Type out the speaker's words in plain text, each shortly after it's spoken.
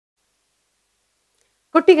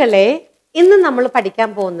കുട്ടികളെ ഇന്ന് നമ്മൾ പഠിക്കാൻ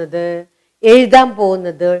പോകുന്നത് എഴുതാൻ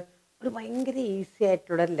പോകുന്നത് ഒരു ഭയങ്കര ഈസി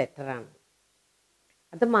ആയിട്ടുള്ള ലെറ്ററാണ്.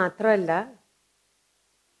 അത് മാത്രമല്ല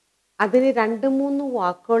അതിന് 2-3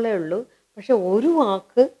 വാക്കുകളേ ഉള്ളൂ. പക്ഷെ ഒരു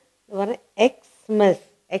വാക്ക് എന്ന് പറഞ്ഞാൽ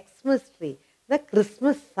എക്സ്മസ് ട്രീ,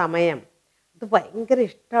 ക്രിസ്മസ് സമയം. അത് ഭയങ്കര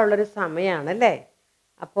ഇഷ്ടമുള്ളൊരു സമയമാണല്ലേ.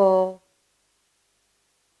 അപ്പോൾ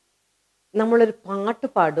നമ്മളൊരു പാട്ട്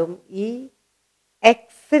പാടും. ഈ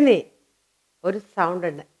എക്സിന് ഒരു സൗണ്ട്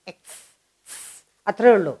ഉണ്ട്, എക്സ്, അത്രേ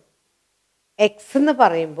ഉള്ളൂ. എക്സ് എന്ന്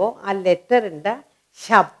പറയുമ്പോൾ ആ ലെറ്ററിൻ്റെ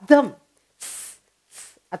ശബ്ദം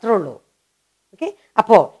അത്രേ ഉള്ളൂ. ഓക്കെ,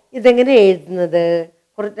 അപ്പോൾ ഇതെങ്ങനെ എഴുതുന്നത്,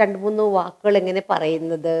 2-3 വാക്കുകൾ എങ്ങനെ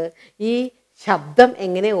പറയുന്നത്, ഈ ശബ്ദം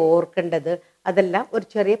എങ്ങനെ ഓർക്കേണ്ടത്, അതെല്ലാം ഒരു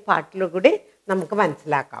ചെറിയ പാട്ടിലൂടെ നമുക്ക്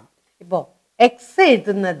മനസ്സിലാക്കാം. ഇപ്പോൾ എക്സ്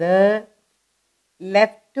എഴുതുന്നത്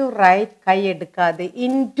ലെഫ്റ്റ് ടു റൈറ്റ്, കൈ എടുക്കാതെ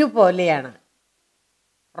ഇൻറ്റു പോലെയാണ്.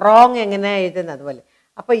 റോങ് എങ്ങനെ എഴുതുന്നത് അതുപോലെ.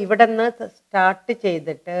 അപ്പോൾ ഇവിടെ നിന്ന് സ്റ്റാർട്ട്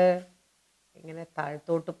ചെയ്തിട്ട് ഇങ്ങനെ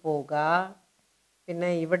താഴത്തോട്ട് പോവുക, പിന്നെ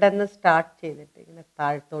ഇവിടെ നിന്ന് സ്റ്റാർട്ട് ചെയ്തിട്ട് ഇങ്ങനെ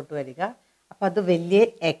താഴത്തോട്ട് വരിക. അപ്പോൾ അത് വലിയ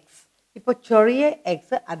എക്സ്. ഇപ്പോൾ ചെറിയ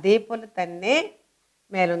എക്സ് അതേപോലെ തന്നെ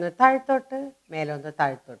മേലൊന്ന് താഴത്തോട്ട്, മേലൊന്ന്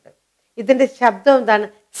താഴത്തോട്ട്. ഇതിൻ്റെ ശബ്ദം എന്താണ്?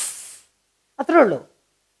 അത്രേ ഉള്ളൂ.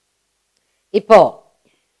 ഇപ്പോൾ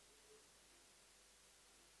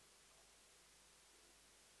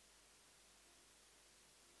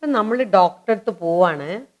നമ്മൾ ഡോക്ടറെ അടുത്ത് പോവാണ്.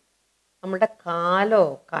 നമ്മുടെ കാലോ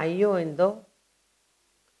കൈയോ എന്തോ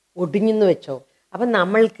ഒടിഞ്ഞെന്ന് വെച്ചോ. അപ്പം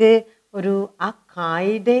നമ്മൾക്ക് ആ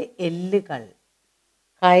കൈയുടെ എല്ലുകൾ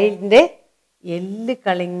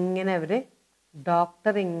ഇങ്ങനെ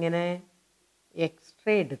ഡോക്ടർ ഇങ്ങനെ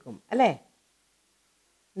എക്സ്റേ എടുക്കും അല്ലേ.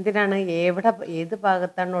 എന്തിനാണ്? ഏത്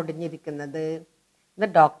ഭാഗത്താണ് ഒടിഞ്ഞിരിക്കുന്നത് എന്ന്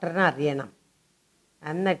ഡോക്ടറിന് അറിയണം.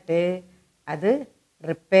 എന്നിട്ട് അത്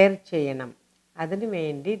റിപ്പയർ ചെയ്യണം. അതിനു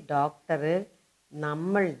വേണ്ടി ഡോക്ടർ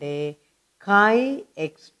നമ്മളുടെ കൈ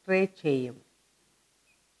എക്സ്റേ ചെയ്യും.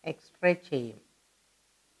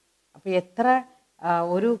 അപ്പോൾ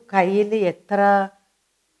ഒരു കയ്യിൽ എത്ര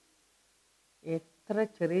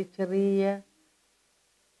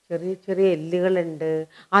ചെറിയ എല്ലുകളുണ്ട്.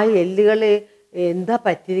 ആ എല്ലുകൾ എന്താ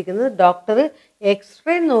പറ്റിയിരിക്കുന്നത് ഡോക്ടർ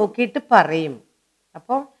എക്സ്റേ നോക്കിയിട്ട് പറയും.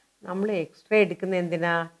 അപ്പോൾ നമ്മൾ എക്സ്റേ എടുക്കുന്നത്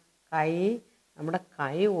എന്തിനാ? നമ്മുടെ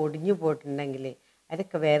കൈ ഒടിഞ്ഞു പോയിട്ടുണ്ടെങ്കിൽ,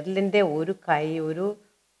 അതിൻ്റെ വിരലിൻ്റെ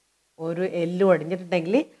ഒരു എല്ല്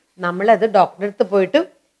ഒടിഞ്ഞിട്ടുണ്ടെങ്കിൽ നമ്മളത് ഡോക്ടറെ അടുത്ത് പോയിട്ട്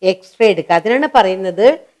എക്സ്റേ എടുക്കുക. അതിനാണ് പറയുന്നത്.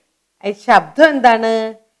 ശബ്ദം എന്താണ്?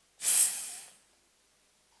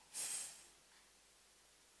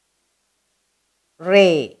 Ray,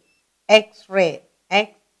 x-ray,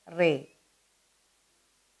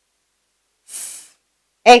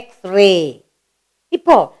 x-ray.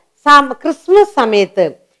 ഇപ്പോ ക്രിസ്മസ്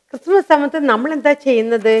സമയത്ത് നമ്മൾ എന്താ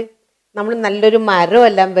ചെയ്യുന്നത്? നമ്മൾ നല്ലൊരു മരം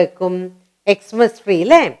എല്ലാം വെക്കും, എക്സ്മസ് ട്രീ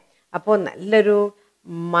അല്ലേ. അപ്പോൾ നല്ലൊരു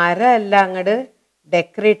മരം എല്ലാം അങ്ങോട്ട്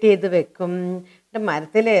ഡെക്കറേറ്റ് ചെയ്ത് വെക്കും.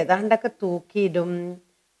 മരത്തിൽ ഏതാണ്ടൊക്കെ തൂക്കിയിടും,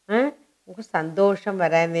 നമുക്ക് സന്തോഷം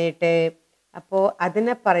വരാനായിട്ട്. അപ്പോൾ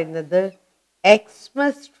അതിനെ പറയുന്നത്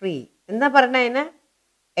എക്സ്മസ് ട്രീ. എന്താ പറഞ്ഞ അതിനെ?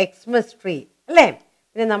 എക്സ്മസ് ട്രീ അല്ലേ.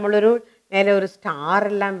 പിന്നെ നമ്മളൊരു മേലെ ഒരു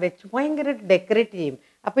സ്റ്റാറെല്ലാം വെച്ച് ഭയങ്കര ഡെക്കറേറ്റ് ചെയ്യും.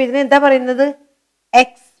 അപ്പോൾ ഇതിനെന്താ പറയുന്നത്?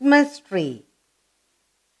 Xmas tree.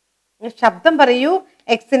 ശബ്ദം പറയൂ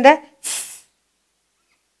എക്സിന്റെ.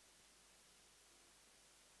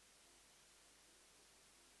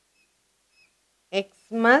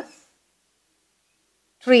 Xmas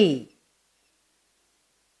tree.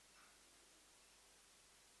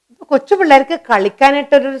 കൊച്ചു പിള്ളേർക്ക്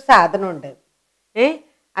കളിക്കാനായിട്ടൊരു സാധനമുണ്ട്.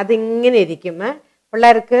 അതിങ്ങനെ ഇരിക്കും.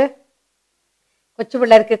 കൊച്ചു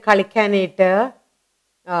പിള്ളേർക്ക് കളിക്കാനായിട്ട്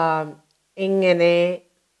ഇങ്ങനെ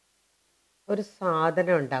ഒരു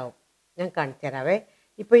സാധനം ഉണ്ടാവും. ഞാൻ കാണിച്ചു തരാവേ.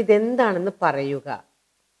 ഇപ്പോൾ ഇതെന്താണെന്ന് പറയുക.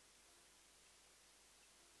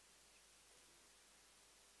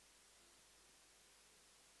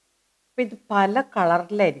 അപ്പം ഇത് പല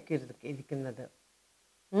കളറിലായിരിക്കും ഇരിക്കുന്നത്.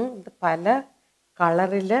 ഇത് പല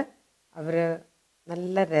കളറിൽ അവർ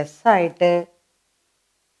നല്ല രസമായിട്ട്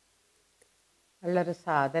ഉള്ളൊരു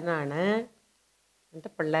സാധനമാണ്. എന്നിട്ട്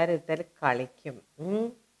പിള്ളേർ ഇതിൽ കളിക്കും.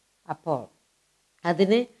 അപ്പോൾ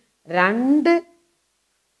അതിന് 2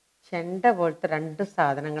 ചെണ്ട പോലത്തെ 2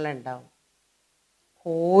 സാധനങ്ങളുണ്ടാവും,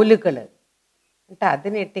 കോലുകൾ. എന്നിട്ട്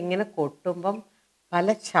അതിനിട്ട് ഇങ്ങനെ കൊട്ടുമ്പം പല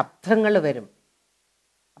ശബ്ദങ്ങൾ വരും.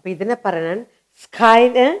 അപ്പം ഇതിനെ പറയാൻ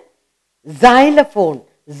സൈലഫോൺ.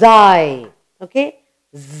 Okay,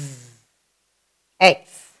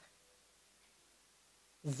 X,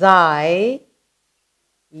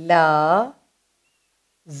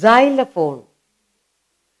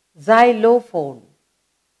 xylophone.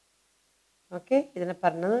 ഓക്കെ, ഇതിനെ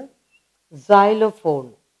പറഞ്ഞത് സൈലോഫോൺ.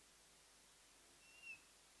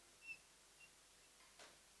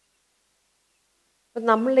 അപ്പം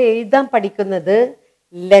നമ്മൾ എഴുതാൻ പഠിക്കുന്നത്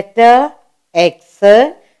ലെറ്റർ എക്സ്,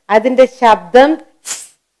 അതിൻ്റെ ശബ്ദം.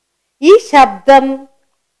 ഈ ശബ്ദം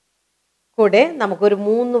കൂടെ നമുക്കൊരു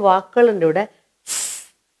 3 വാക്കുകളുണ്ട് ഇവിടെ.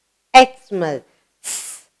 എക്സ്മൽ,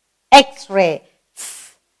 എക്സ്റേ,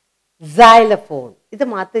 സൈലഫോൺ. ഇത്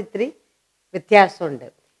മാത്രം ഇത്തിരി വ്യത്യാസമുണ്ട്.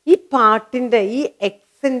 ഈ പാട്ടിൻ്റെ ഈ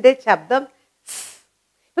എക്സിൻ്റെ ശബ്ദം.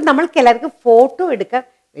 ഇപ്പം നമ്മൾക്ക് എല്ലാവർക്കും ഫോട്ടോ എടുക്കാൻ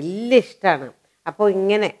വലിയ ഇഷ്ടമാണ്. അപ്പോൾ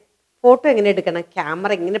ഇങ്ങനെ ഫോട്ടോ എങ്ങനെ എടുക്കണം?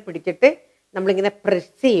 ക്യാമറ ഇങ്ങനെ പിടിച്ചിട്ട് നമ്മളിങ്ങനെ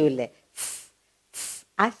പ്രസ് ചെയ്യൂലേ,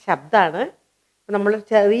 ആ ശബ്ദമാണ്. നമ്മൾ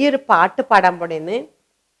ചെറിയൊരു പാട്ട് പാടാൻ പോണേന്ന്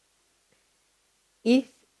ഈ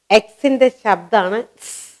എക്സിൻ്റെ ശബ്ദമാണ്.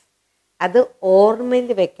 അത് ഓർമ്മയിൽ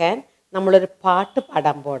വെക്കാൻ നമ്മളൊരു പാട്ട്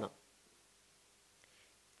പാടാൻ പോകണം.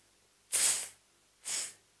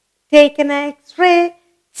 Take an X-ray,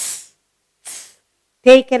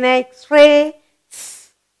 take an X-ray,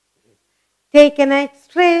 take an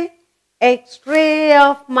X-ray, X-ray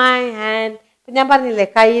of my hand. ഇപ്പം ഞാൻ പറഞ്ഞില്ലേ,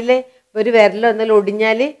 കയ്യിൽ ഒരു വിരൽ ഒന്നിൽ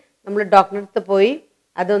ഒടിഞ്ഞാൽ നമ്മൾ ഡോക്ടറെ അടുത്ത് പോയി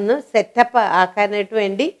അതൊന്ന് സെറ്റപ്പ് ആക്കാനായിട്ട്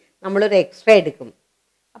വേണ്ടി നമ്മളൊരു എക്സ്റേ എടുക്കും.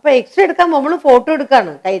 അപ്പോൾ എക്സ്റേ എടുക്കാൻ നമ്മൾ ഫോട്ടോ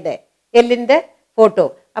എടുക്കുകയാണ്, കൈയുടെ എല്ലിൻ്റെ ഫോട്ടോ.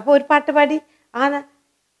 അപ്പോൾ ഒരു പാട്ട് പാടി ആ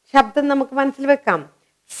ശബ്ദം നമുക്ക് മനസ്സിൽ വെക്കാം.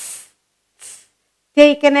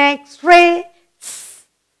 Take an X-ray,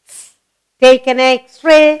 take an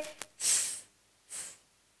X-ray,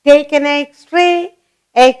 take an X-ray,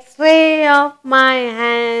 X-ray of my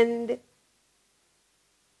hand.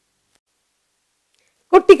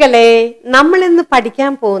 കുട്ടികളെ, നമ്മളിന്ന്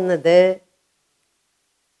പഠിക്കാൻ പോകുന്നത്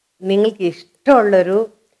നിങ്ങൾക്ക് ഇഷ്ടമുള്ളൊരു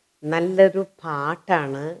നല്ലൊരു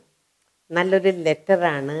പാട്ടാണ്, നല്ലൊരു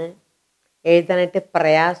ലെറ്ററാണ്. എഴുതാനായിട്ട്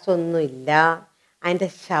പ്രയാസമൊന്നുമില്ല. അതിൻ്റെ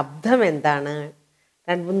ശബ്ദം എന്താണ്,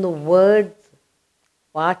 2-3 വേർഡ്സ്,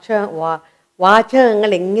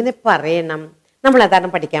 വാചകങ്ങൾ എങ്ങനെ പറയണം, നമ്മളതാണ്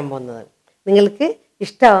പഠിക്കാൻ പോകുന്നത്. നിങ്ങൾക്ക്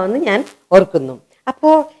ഇഷ്ടമാവുമെന്ന് ഞാൻ ഓർക്കുന്നു.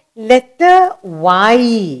 അപ്പോൾ ലെറ്റർ വൈ,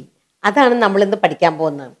 അതാണ് നമ്മളിന്ന് പഠിക്കാൻ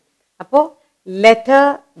പോകുന്നത്. അപ്പോൾ ലെറ്റർ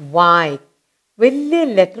വൈ, വലിയ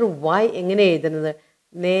ലെറ്റർ വൈ എങ്ങനെ എഴുതുന്നത്?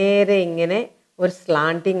 നേരെ ഇങ്ങനെ ഒരു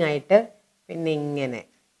സ്ലാൻഡിങ് ആയിട്ട്, പിന്നെ ഇങ്ങനെ.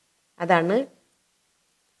 അതാണ്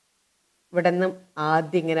ഇവിടെ നിന്ന്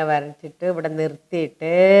ആദ്യം ഇങ്ങനെ വരച്ചിട്ട് ഇവിടെ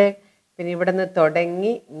നിർത്തിയിട്ട് പിന്നെ ഇവിടെ നിന്ന്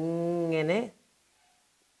തുടങ്ങി ഇങ്ങനെ.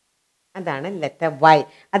 അതാണ് ലെറ്റർ വൈ.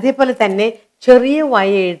 അതേപോലെ തന്നെ ചെറിയ വൈ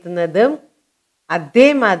എഴുതുന്നതും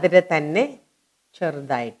അതേമാതിരി തന്നെ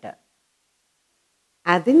ചെറുതായിട്ട്.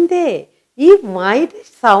 അതിൻ്റെ ഈ വൈയുടെ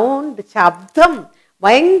സൗണ്ട്, ശബ്ദം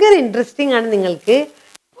ഭയങ്കര ഇൻട്രസ്റ്റിംഗ് ആണ് നിങ്ങൾക്ക്.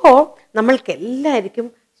 അപ്പോൾ നമ്മൾക്ക് എല്ലാവർക്കും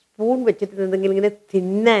സ്പൂൺ വെച്ചിട്ട് എന്തെങ്കിലും ഇങ്ങനെ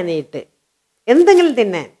തിന്നാനായിട്ട്, എന്തെങ്കിലും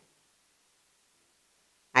തിന്നാൻ,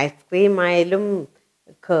 ഐസ്ക്രീം ആയാലും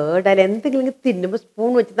കേടായാലും എന്തെങ്കിലും തിന്നുമ്പോൾ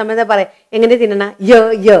സ്പൂൺ വെച്ച് നമ്മൾ എന്താ പറയുക, എങ്ങനെ തിന്നണം?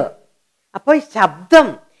 യ. അപ്പോൾ ഈ ശബ്ദം,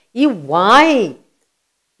 ഈ വൈ,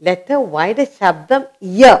 ലെറ്റർ വൈയുടെ ശബ്ദം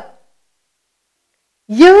യ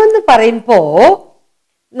എന്ന് പറയുമ്പോൾ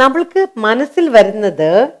നമ്മൾക്ക് മനസ്സിൽ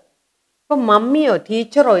വരുന്നത്, ഇപ്പം മമ്മിയോ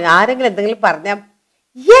ടീച്ചറോ ആരെങ്കിലും എന്തെങ്കിലും പറഞ്ഞാൽ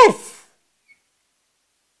യെസ്,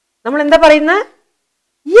 നമ്മൾ എന്താ പറയുന്ന?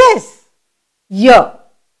 യെസ്. യ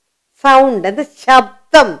സൗണ്ട്, എന്താ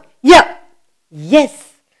ശബ്ദം? യ. യെസ്.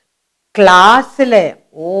 ക്ലാസ്സില്,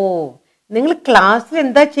 നിങ്ങൾ ക്ലാസ്സിൽ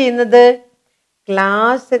എന്താ ചെയ്യുന്നത്?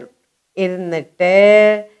 ക്ലാസ്സിൽ ഇരുന്നിട്ട്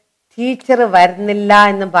ടീച്ചർ വരുന്നില്ല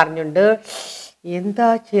എന്ന് പറഞ്ഞുകൊണ്ട് എന്താ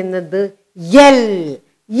ചെയ്യുന്നത്? യെൽ.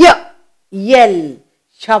 യെൽ,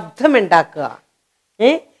 ശബ്ദമുണ്ടാക്കുക.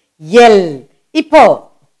 യെൽ. ഇപ്പോ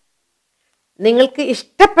നിങ്ങൾക്ക്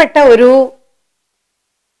ഇഷ്ടപ്പെട്ട ഒരു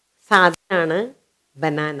സാധനമാണ്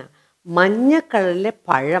ബനാന. മഞ്ഞ കളറിലെ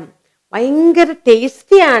പഴം, ഭയങ്കര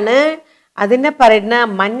ടേസ്റ്റിയാണ്. അതിനെ പറയുന്ന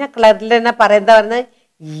മഞ്ഞ കളറിൽ തന്നെ പറയുന്നത്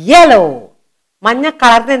യെല്ലോ. മഞ്ഞ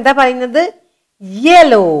കളറിന് എന്താ പറയുന്നത്?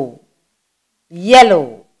 യെല്ലോ. യെല്ലോ.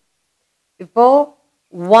 ഇപ്പോ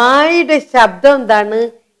വായുടെ ശബ്ദം എന്താണ്?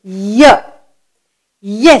 യ.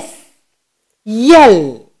 യെസ്. യെൽ.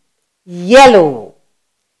 യെല്ലോ.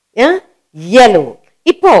 യെല്ലോ.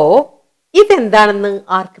 ഇപ്പോ ഇതെന്താണെന്ന്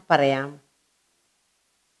ആർക്ക് പറയാം?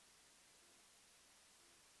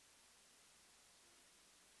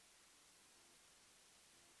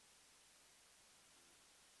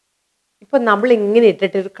 ഇപ്പൊ നമ്മൾ ഇങ്ങനെ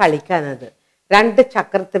ഇട്ടിട്ടൊരു കളിക്കാനത്, 2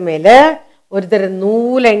 ചക്രത്തിന്മേല് ഒരു തരം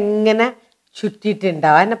നൂലെങ്ങനെ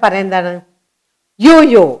ചുറ്റിയിട്ടുണ്ടാവും. അതിനെ പറയാൻ എന്താണ്?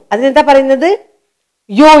 യോ. അതിനെന്താ പറയുന്നത്?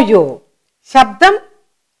 യോ. ശബ്ദം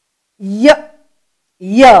യ.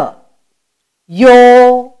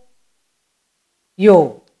 യോ.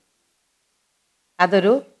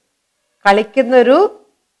 അതൊരു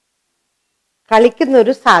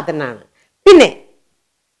കളിക്കുന്നൊരു സാധനമാണ്. പിന്നെ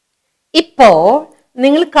ഇപ്പോ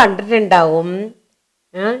നിങ്ങൾ കണ്ടിട്ടുണ്ടാവും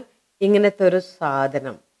ഇങ്ങനത്തെ ഒരു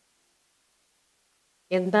സാധനം.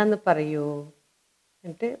 എന്താന്ന് പറയൂ?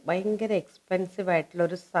 എന്നിട്ട് ഭയങ്കര എക്സ്പെൻസീവ്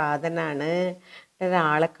ആയിട്ടുള്ളൊരു സാധനമാണ്.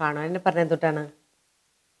 ഒരാളെ കാണാൻ എന്നെ പറഞ്ഞ എന്തുട്ടാണ്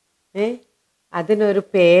അതിനൊരു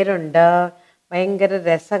പേരുണ്ട്, ഭയങ്കര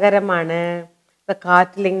രസകരമാണ്,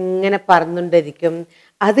 കാറ്റിലിങ്ങനെ പറന്നുകൊണ്ടിരിക്കും.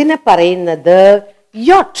 അതിനെ പറയുന്നത്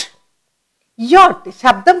യോട്ട്. യോട്ട്,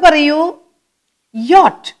 ശബ്ദം പറയൂ.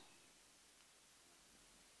 യോട്ട്.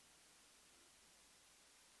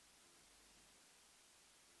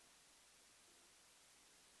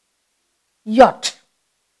 യോട്ട്.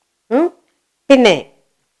 പിന്നെ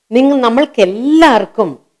നമ്മൾക്ക് എല്ലാവർക്കും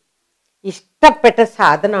ഇഷ്ടപ്പെട്ട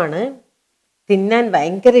സാധനമാണ്, തിന്നാൻ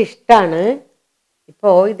ഭയങ്കര ഇഷ്ടമാണ്.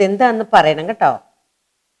 ഇപ്പോൾ ഇതെന്താന്ന് പറയണം കേട്ടോ.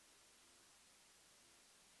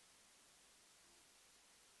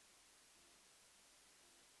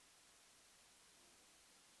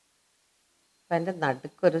 അപ്പം എൻ്റെ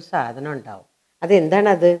നടുക്കൊരു സാധനം ഉണ്ടാവും.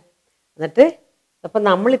 അതെന്താണത്? എന്നിട്ട് അപ്പം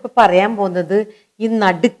നമ്മളിപ്പോൾ പറയാൻ പോകുന്നത് ഈ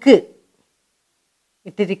നടുക്ക്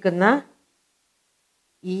ഇട്ടിരിക്കുന്ന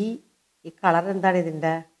ഈ കളർ എന്താണ്?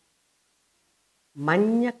 ഇതിൻ്റെ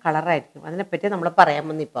മഞ്ഞ കളറായിരിക്കും. അതിനെപ്പറ്റി നമ്മൾ പറയാൻ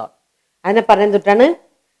വന്നിപ്പോൾ. അതിനെ പറയുന്നത് തൊട്ടാണ്,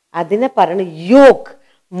 അതിനെ പറയുന്നത് യോക്ക്.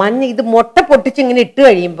 മഞ്ഞ. ഇത് മുട്ട പൊട്ടിച്ച് ഇങ്ങനെ ഇട്ട്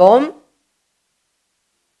കഴിയുമ്പോൾ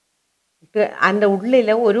അതിൻ്റെ ഉള്ളിൽ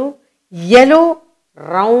ഒരു യെല്ലോ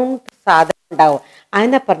റൗണ്ട് സാധനം ഉണ്ടാവും.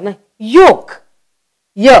 അതിനെ പറഞ്ഞ യോക്ക്.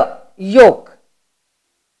 യോക്ക്.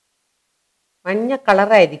 മഞ്ഞ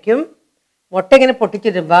കളറായിരിക്കും. മുട്ട ഇങ്ങനെ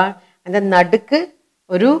പൊട്ടിച്ചിടുമ്പോൾ അതിൻ്റെ നടുക്ക്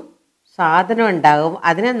ഒരു സാധനം ഉണ്ടാകും.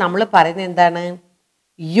 അതിനെ നമ്മൾ പറയുന്നത് എന്താണ്?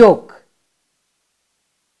 യോക്ക്.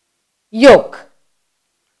 യോക്ക്.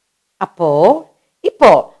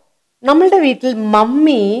 ഇപ്പോൾ നമ്മളുടെ വീട്ടിൽ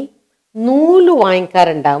മമ്മി നൂല്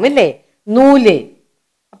വാങ്ങിക്കാറുണ്ടാവും അല്ലേ? നൂല്.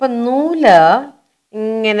 അപ്പം നൂല്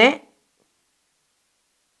ഇങ്ങനെ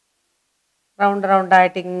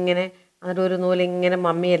റൗണ്ടായിട്ട് ഇങ്ങനെ, ഒരു നൂല് ഇങ്ങനെ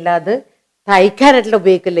മമ്മി എല്ലാം അത് തയ്ക്കാനായിട്ടുള്ള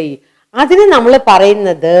ഉപയോഗിക്കില്ലേ? അതിന് നമ്മൾ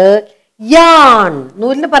പറയുന്നത് യാൺ.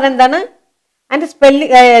 നൂലിന് പറയുന്നത് എന്താണ്? അതിൻ്റെ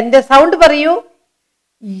സ്പെല്ലിംഗ്, എൻ്റെ സൗണ്ട് പറയൂ.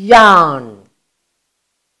 യാൺ.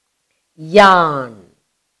 യാൺ.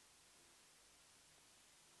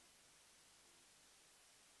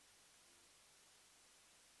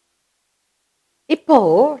 ഇപ്പോ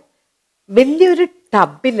വലിയൊരു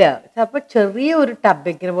ടബില്, ചിലപ്പോൾ ചെറിയ ഒരു ടബ്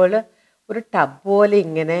ഇങ്ങനെ പോലെ, ഒരു ടബ് പോലെ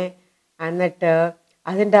ഇങ്ങനെ, എന്നിട്ട്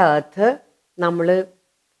അതിൻ്റെ അകത്ത് നമ്മൾ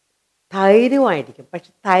തൈരുമായിരിക്കും.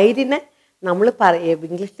 പക്ഷെ തൈരിനെ നമ്മൾ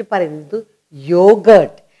ഇംഗ്ലീഷിൽ പറയുന്നത്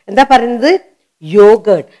യോഗേർട്ട്. എന്താ പറയുന്നത്?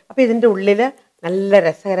 യോഗേർട്ട്. അപ്പോൾ ഇതിൻ്റെ ഉള്ളിൽ നല്ല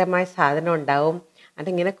രസകരമായ സാധനം ഉണ്ടാവും.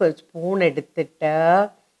 അതിങ്ങനെ സ്പൂൺ എടുത്തിട്ട്,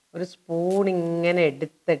 ഒരു സ്പൂൺ ഇങ്ങനെ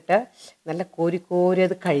എടുത്തിട്ട് നല്ല കോരി കോരി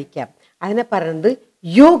അത് കഴിക്കാം. അതിനെ പറയുന്നത്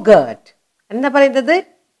യോഗേർട്ട്. എന്താ പറയുന്നത്?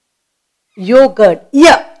 യോഗേർട്ട്.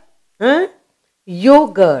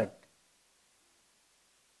 യോഗേർട്ട്.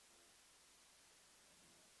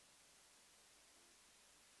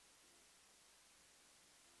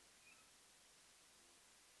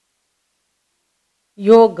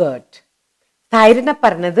 യോഗേർട്ട്. തൈരിനെ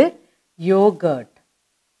പറഞ്ഞത് യോഗേർട്ട്.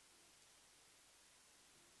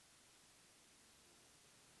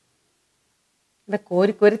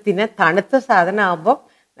 കോരി തിന്നാൻ തണുത്ത സാധനം ആകുമ്പോൾ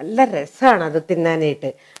നല്ല രസമാണ് അത് തിന്നാനായിട്ട്.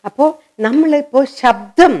 അപ്പോൾ നമ്മളിപ്പോൾ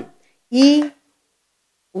ശബ്ദം, ഈ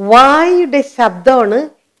വായുടെ ശബ്ദമാണ്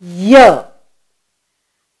യ.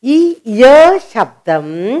 ഈ യ ശബ്ദം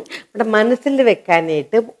നമ്മുടെ മനസ്സിൽ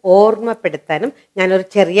വെക്കാനായിട്ട് ഓർമ്മപ്പെടുത്താനും ഞാനൊരു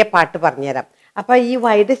ചെറിയ പാട്ട് പറഞ്ഞുതരാം. അപ്പം ഈ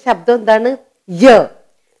വായുടെ ശബ്ദം എന്താണ്? യ.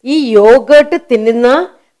 ഈ യോഗേർട്ട് തിന്നുന്ന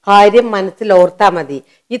കാര്യം മനസ്സിൽ ഓർത്താൽ മതി.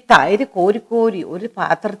 ഈ തൈര് കോരി ഒരു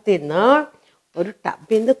പാത്രത്തിൽ നിന്ന്, ഒരു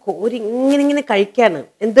ടബിൽ നിന്ന് കോരി ഇങ്ങനെ കഴിക്കാണ്.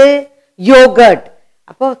 എന്ത്? യോഗേർട്ട്.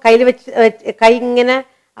 അപ്പോൾ കയ്യിൽ വെച്ച് കൈ ഇങ്ങനെ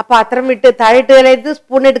ആ പാത്രം വിട്ട് താഴെയിട്ട് കളയത്,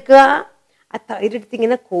 സ്പൂൺ എടുക്കുക, ആ തൈരെടുത്ത്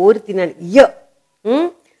ഇങ്ങനെ കോരി തിന്നാണ്.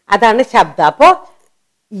 അതാണ് ശബ്ദം. അപ്പോ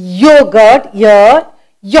yoghurt,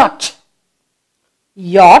 yacht,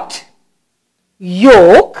 yacht,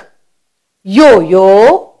 yoke, yo-yo,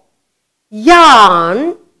 yarn,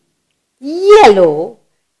 yellow,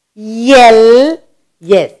 yell.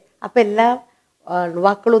 Yes. അപ്പൊ എല്ലാ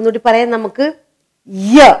വാക്കുകളും ഒന്നുകൂടി പറയാം നമുക്ക്.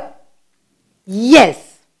 Yes,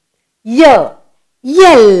 yell,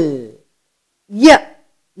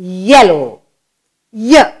 yellow,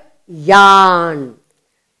 yarn,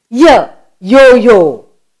 yo-yo,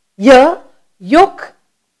 yoke,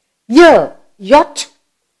 yacht,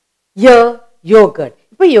 yoghurt.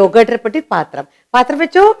 ഇപ്പൊ യോഗേർട്ടിനെ പറ്റി പാത്രം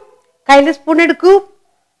വെച്ചോ, കയ്യിൽ സ്പൂൺ എടുക്കൂ.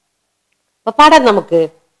 അപ്പൊ പാടാം നമുക്ക്.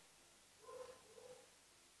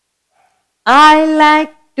 I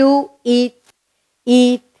like to eat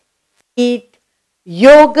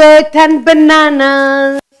yogurt and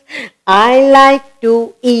bananas. I like to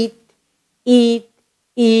eat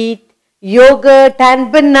yogurt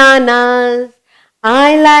and bananas.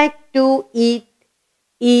 I like to eat,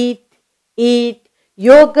 eat, eat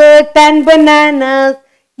yogurt and bananas.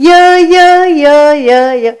 Yeah, yeah, yeah,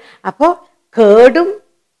 yeah, yeah. അപ്പോൾ കേടും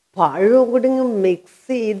പഴവും കൂടി മിക്സ്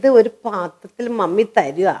ചെയ്ത് ഒരു പാത്രത്തിൽ മമ്മി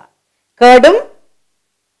തരിക. കേടും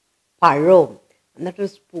പഴവും എന്നിട്ടൊരു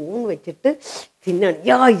സ്പൂൺ വെച്ചിട്ട് തിന്നാണ്.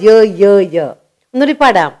 യോ യോ യോ യോ ഒന്നൂടി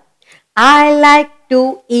പാടാം. I like to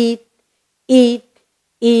eat, eat,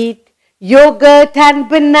 eat yogurt and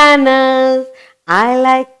bananas. I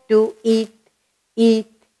like to eat,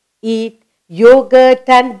 eat, eat yogurt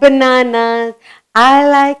and bananas. I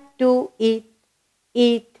like to eat,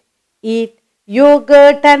 eat, eat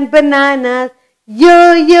yogurt and bananas. Yo,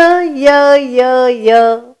 yo, yo, yo, yo.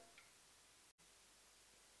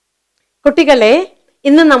 കുട്ടികളെ,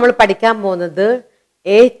 ഇന്ന് നമ്മൾ പഠിക്കാൻ പോകുന്നത്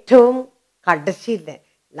ഏറ്റവും കടശിയിലെ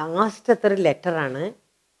ലാസ്റ്റത്തെ ഒരു ലെറ്ററാണ്.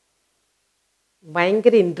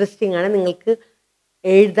 ഭയങ്കര interesting ആണ്. നിങ്ങൾക്ക്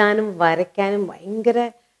എഴുതാനും വരയ്ക്കാനും ഭയങ്കര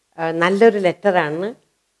നല്ലൊരു ലെറ്ററാണ്.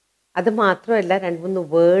 അത് മാത്രമല്ല, 2-3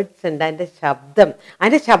 വേർഡ്സ് ഉണ്ട്. അതിൻ്റെ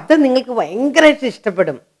ശബ്ദം നിങ്ങൾക്ക് ഭയങ്കരമായിട്ട്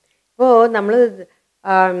ഇഷ്ടപ്പെടും. ഇപ്പോൾ നമ്മൾ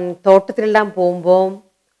തോട്ടത്തിലെല്ലാം പോകുമ്പോൾ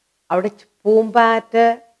അവിടെ പൂമ്പാറ്റ്,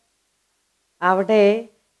 അവിടെ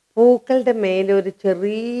പൂക്കളുടെ മേലൊരു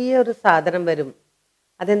ചെറിയൊരു സാധനം വരും.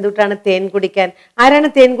 അതെന്തുട്ടാണ്? തേൻ കുടിക്കാൻ. ആരാണ്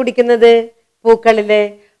തേൻ കുടിക്കുന്നത്? പൂക്കളുടെ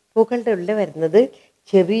ഉള്ളിൽ വരുന്നത്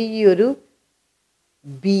ചെറിയൊരു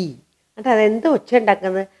ബീ. എന്നിട്ട് അതെന്തോ ഒച്ച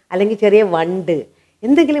ഉണ്ടാക്കുന്നത്, അല്ലെങ്കിൽ ചെറിയ വണ്ട്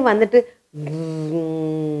എന്തെങ്കിലും വന്നിട്ട്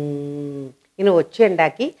ഇങ്ങനെ ഒച്ച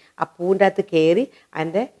ഉണ്ടാക്കി ആ പൂവിൻ്റെ അകത്ത് കയറി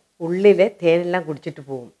അതിൻ്റെ ഉള്ളിലെ തേനെല്ലാം കുടിച്ചിട്ട്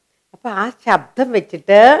പോകും. അപ്പോൾ ആ ശബ്ദം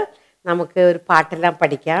വെച്ചിട്ട് നമുക്ക് ഒരു പാട്ടെല്ലാം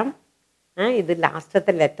പഠിക്കാം. ഇത്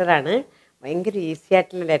ലാസ്റ്റത്തെ ലെറ്ററാണ്. ഭയങ്കര ഈസി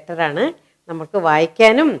ആയിട്ടുള്ള ലെറ്ററാണ്. നമുക്ക്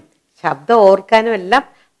വായിക്കാനും ശബ്ദം ഓർക്കാനും എല്ലാം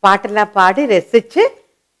പാട്ടെല്ലാം പാടി രസിച്ച്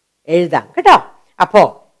എഴുതാം കേട്ടോ. അപ്പോൾ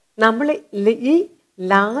നമ്മൾ ഈ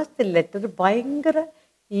ലാസ്റ്റ് ലെറ്റർ ഭയങ്കര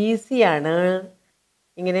ഈസിയാണ്.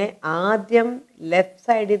 ഇങ്ങനെ ആദ്യം ലെഫ്റ്റ്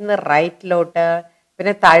സൈഡിൽ നിന്ന് റൈറ്റിലോട്ട്,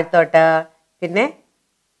 പിന്നെ താഴത്തോട്ട്, പിന്നെ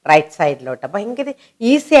റൈറ്റ് സൈഡിലോട്ട്. ഭയങ്കര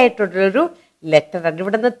ഈസി ആയിട്ടുള്ളൊരു ലെറ്ററാണ്.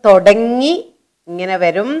 ഇവിടെ നിന്ന് തുടങ്ങി ഇങ്ങനെ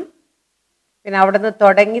വരും, പിന്നെ അവിടെ നിന്ന്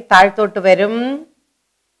തുടങ്ങി താഴത്തോട്ട് വരും.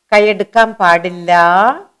 കൈയെടുക്കാൻ പാടില്ല.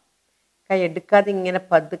 കൈയെടുക്കാതെ ഇങ്ങനെ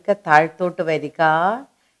പതുക്കെ താഴത്തോട്ട് വരിക.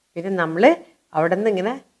 പിന്നെ നമ്മൾ അവിടെ നിന്ന്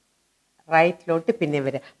ഇങ്ങനെ റൈറ്റിലോട്ട് പിന്നെ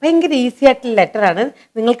വരിക. ഭയങ്കര ഈസി ആയിട്ടുള്ള ലെറ്ററാണ്.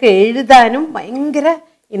 നിങ്ങൾക്ക് എഴുതാനും ഭയങ്കര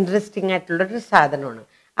ഇൻട്രസ്റ്റിംഗ് ആയിട്ടുള്ളൊരു സാധനമാണ്.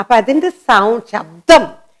 അപ്പം അതിൻ്റെ ശബ്ദം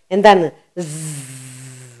എന്താണ്?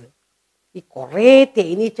 ഈ കുറേ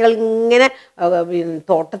തേനീച്ചകൾ ഇങ്ങനെ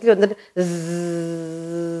തോട്ടത്തിൽ വന്നിട്ട്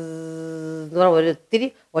ഒത്തിരി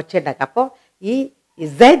ഒച്ച ഉണ്ടാക്കുക. അപ്പോൾ ഈ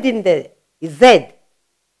ഇസഡിൻ്റെ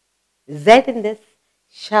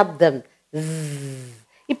ശബ്ദം.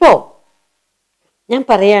 ഇപ്പോൾ ഞാൻ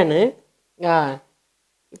പറയാണ്,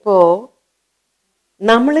 ഇപ്പോൾ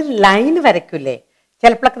നമ്മൾ ലൈൻ വരയ്ക്കൂലേ,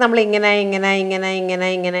 ചിലപ്പോഴൊക്കെ നമ്മൾ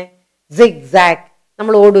ഇങ്ങനെ സിഗ്സാഗ്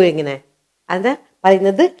നമ്മൾ ഓടും ഇങ്ങനെ. അത്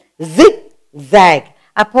പറയുന്നത് സിഗ്സാഗ്.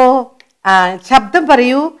 അപ്പോൾ ശബ്ദം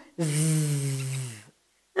പറയൂ.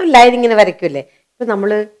 ലൈൻ ഇങ്ങനെ വരയ്ക്കൂലേ. ഇപ്പോൾ നമ്മൾ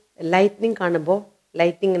ലൈറ്റ്നിങ് കാണുമ്പോൾ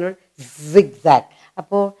ലൈറ്റിങ് ഇങ്ങനെ സിഗ്സാഗ്.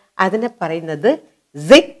 അപ്പോൾ അതിനെ പറയുന്നത്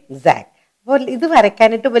സിഗ്സാഗ്. അപ്പോൾ ഇത്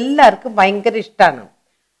വരയ്ക്കാനായിട്ട് എല്ലാവർക്കും ഭയങ്കര ഇഷ്ടമാണ്.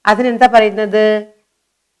 അതിനെന്താ പറയുന്നത്?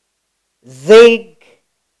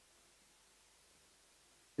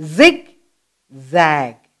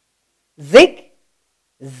 സിഗ്സാഗ്.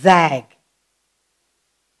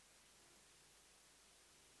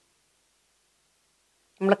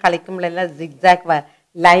 നമ്മൾ കളിക്കുമ്പോഴെല്ലാം സിഗ്സാഗ്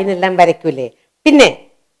ലൈനെല്ലാം വരയ്ക്കൂലേ. പിന്നെ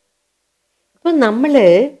ഇപ്പം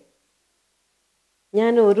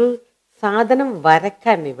ഞാൻ ഒരു സാധനം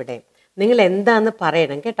വരയ്ക്കാൻ ഇവിടെ, നിങ്ങൾ എന്താന്ന്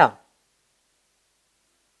പറയണം കേട്ടോ.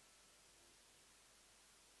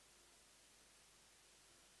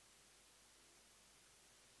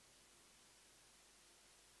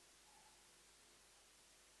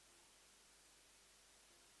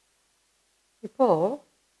 ഇപ്പോ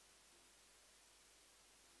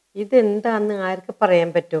ഇതെന്താന്ന് ആർക്ക് പറയാൻ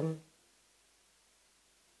പറ്റും?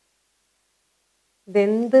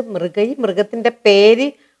 ഇതെന്ത് ഈ മൃഗത്തിന്റെ പേര്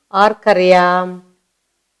ആർക്കറിയാം?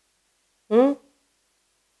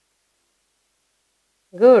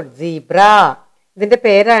 Good, zebra. ഇതിന്റെ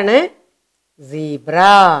പേരാണ് സീബ്ര.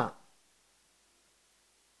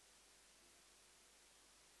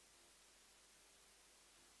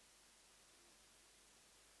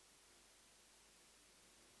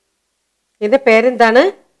 ഇതിന്റെ പേരെന്താണ്?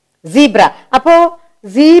 സീബ്ര. അപ്പോ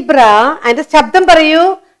സീബ്ര, അതിന്റെ ശബ്ദം പറയൂ.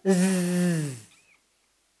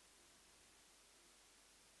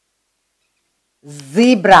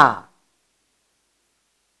 Zebra.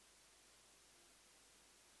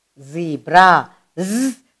 zebra,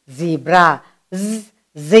 zebra,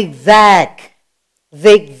 zigzag,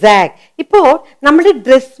 zigzag. ഇപ്പോൾ നമ്മുടെ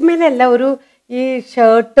ഡ്രസ്സിന്മേലല്ല ഒരു ഈ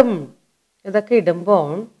ഷർട്ടും ഇതൊക്കെ ഇടുമ്പോൾ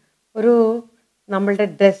ഒരു നമ്മളുടെ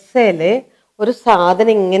ഡ്രസ്സിൽ ഒരു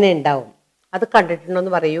സാധനം ഇങ്ങനെ ഉണ്ടാവും. അത്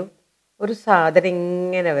കണ്ടിട്ടുണ്ടോയെന്ന് പറയൂ. ഒരു സാധനം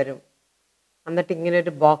ഇങ്ങനെ വരും, എന്നിട്ട് ഇങ്ങനെ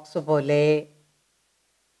ഒരു ബോക്സ് പോലെ.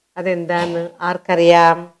 അതെന്താന്ന്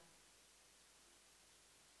ആർക്കറിയാം?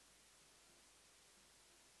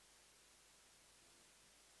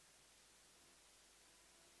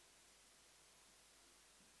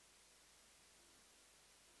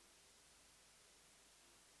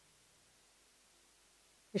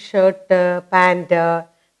 ഷർട്ട്, പാൻറ്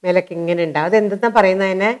മേലൊക്കെ ഇങ്ങനെ ഉണ്ടാവും. അതെന്തെന്നാ പറയുന്നത്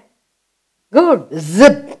അതിനെ? Good,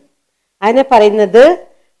 zip. അതിനെ പറയുന്നത്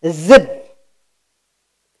സിബ്.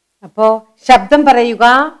 അപ്പോ ശബ്ദം പറയുക.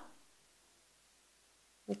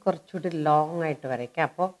 കുറച്ചുകൂടി ലോങ് ആയിട്ട് വരയ്ക്കാം,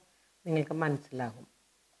 അപ്പോൾ നിങ്ങൾക്ക് മനസ്സിലാകും.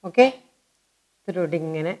 ഓക്കെ, ഇതിലൂടെ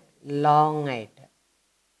ഇങ്ങനെ ലോങ് ആയിട്ട്.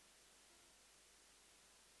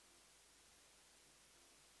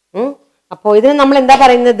 അപ്പോൾ ഇതിന് നമ്മൾ എന്താ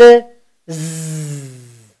പറയുന്നത്?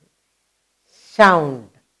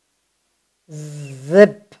 Sound,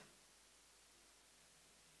 zip.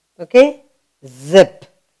 Okay, zip.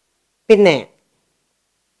 പിന്നെ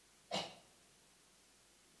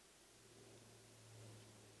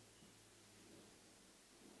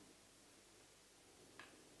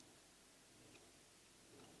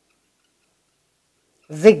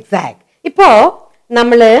സിഗ്സാഗ്. ഇപ്പോ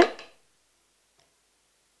നമ്മള്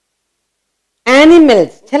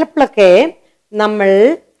ആനിമൽസ് ചിലപ്പോഴൊക്കെ നമ്മൾ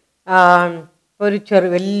ഒരു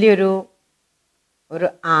വലിയൊരു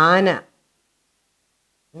ആന,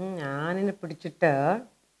 ആനനെ പിടിച്ചിട്ട്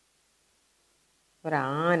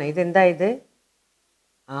ഒരാന, ഇതെന്താ ഇത്?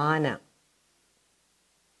 ആന.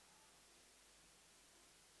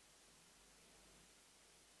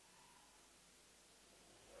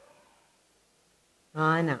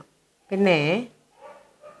 ആന. പിന്നെ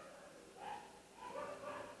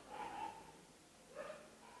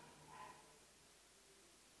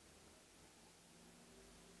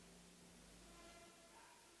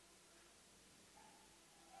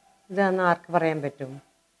ഇതാന്ന് ആർക്ക് പറയാൻ പറ്റും?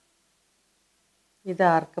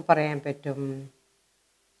 ഇതാർക്ക് പറയാൻ പറ്റും?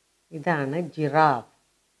 ഇതാണ് ജിറാഫ്.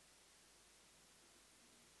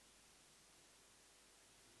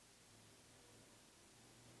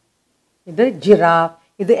 ഇത് ജിറാഫ്,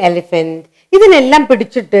 ഇത് എലിഫന്റ്. ഇതിനെല്ലാം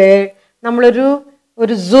പിടിച്ചിട്ട് നമ്മളൊരു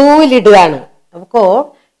സൂവിലിടുകയാണ്. അപ്പോൾ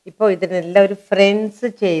ഇപ്പോൾ ഇതിനെല്ലാം ഒരു ഫ്രണ്ട്സ്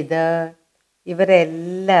ചെയ്ത്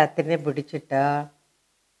ഇവരെല്ലാത്തിനെ പിടിച്ചിട്ട്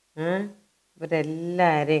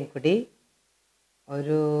ഇവരെല്ലാവരെയും കൂടി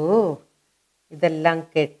ഇതെല്ലാം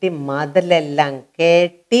കെട്ടി, മതിലെല്ലാം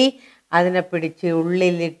കെട്ടി അതിനെ പിടിച്ച്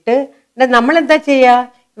ഉള്ളിലിട്ട് നമ്മളെന്താ ചെയ്യുക?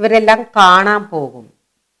 ഇവരെല്ലാം കാണാൻ പോകും.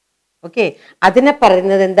 ഓക്കെ, അതിനെ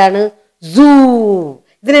പറയുന്നത് എന്താണ്? സൂ.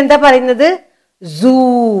 ഇതിനെന്താ പറയുന്നത്? സൂ.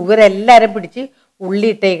 ഇവരെല്ലാരും പിടിച്ച്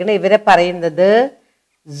ഉള്ളിയിട്ടേക്കണം. ഇവരെ പറയുന്നത്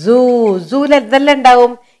സൂ. സൂല് എന്തെല്ലാം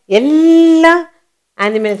ഉണ്ടാവും? എല്ലാ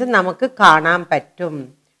ആനിമൽസും നമുക്ക് കാണാൻ പറ്റും.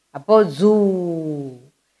 അപ്പോൾ സൂ.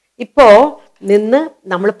 ഇപ്പോ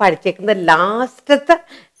നമ്മൾ പഠിച്ചേക്കുന്ന ലാസ്റ്റത്തെ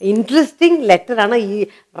ഇൻട്രസ്റ്റിംഗ് ലെറ്ററാണ്.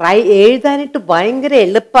 എഴുതാനായിട്ട് ഭയങ്കര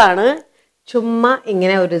എളുപ്പമാണ്. ചുമ്മാ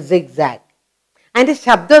ഇങ്ങനെ ഒരു സിഗ്സാഗ്. അതിൻ്റെ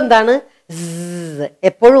ശബ്ദം എന്താണ്?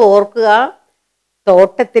 എപ്പോഴും ഓർക്കുക,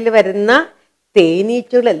 തോട്ടത്തിൽ വരുന്ന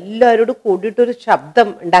തേനീച്ചകൾ എല്ലാവരോടും കൂടിയിട്ടൊരു ശബ്ദം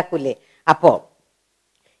ഉണ്ടാക്കൂലേ?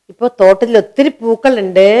 ഇപ്പോൾ തോട്ടത്തിൽ ഒത്തിരി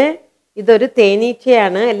പൂക്കളുണ്ട്. ഇതൊരു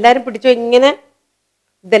തേനീച്ചയാണ്. എല്ലാവരും പിടിച്ചോ ഇങ്ങനെ.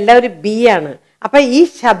 ഇതെല്ലാം ഒരു ബി ആണ്. അപ്പൊ ഈ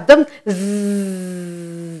ശബ്ദം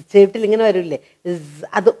ചേട്ടിൽ ഇങ്ങനെ വരില്ലേ?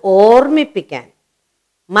 അത് ഓർമ്മിപ്പിക്കാൻ,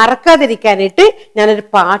 മറക്കാതിരിക്കാനായിട്ട് ഞാനൊരു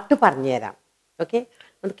പാട്ട് പറഞ്ഞുതരാം. ഓക്കെ,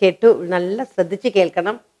 അത് കേട്ടു നല്ല ശ്രദ്ധിച്ച്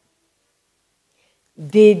കേൾക്കണം.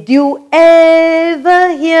 Did you ever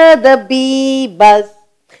hear the bee buzz?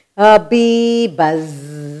 A bee buzz,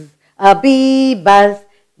 a bee buzz.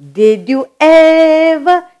 Did you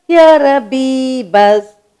ever hear a bee buzz?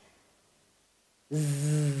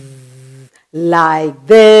 Like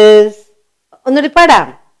this. ഒന്നുകൂടി പാടാം.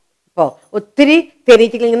 ഇപ്പോൾ ഒത്തിരി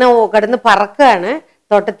തേനീച്ചകൾ ഇങ്ങനെ കടന്ന് പറക്കുകയാണ്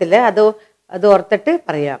തോട്ടത്തിൽ. അത് ഓർത്തിട്ട്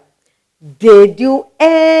പറയാം. Did you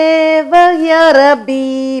ever hear a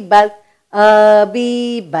bee buzz? A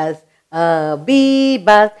bee buzz, a bee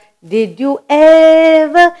buzz. Did you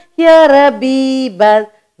ever hear a bee buzz?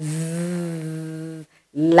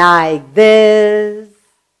 Like this.